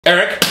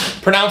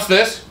Pronounce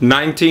this.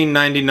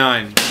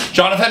 1999.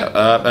 Jonathan.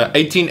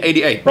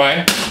 1888.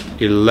 Ryan.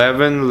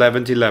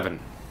 11.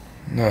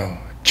 No.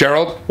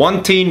 Gerald.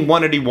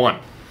 181.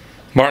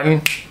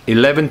 Martin.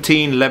 11.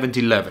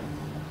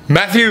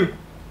 Matthew.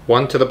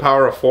 1 to the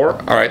power of 4.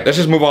 All right, let's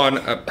just move on.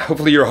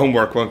 Hopefully your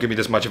homework won't give me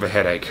this much of a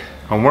headache.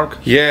 Homework?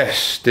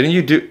 Yes. Did any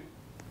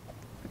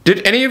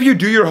of you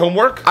do your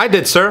homework? I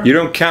did, sir. You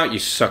don't count, you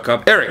suck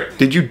up. Eric,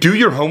 did you do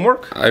your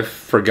homework? I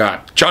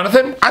forgot.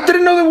 Jonathan? I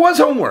didn't know there was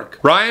homework.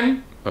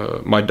 Ryan?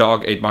 My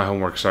dog ate my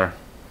homework, sir.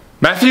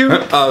 Matthew?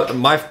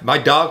 My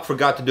dog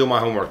forgot to do my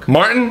homework.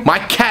 Martin? My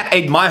cat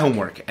ate my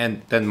homework,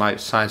 and then my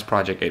science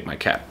project ate my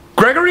cat.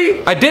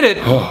 Gregory? I did it.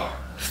 Oh,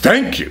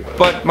 thank you.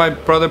 But my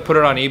brother put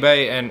it on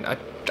eBay, and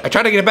I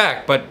tried to get it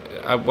back, but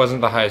I wasn't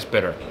the highest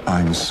bidder.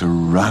 I'm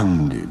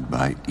surrounded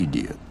by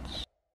idiots.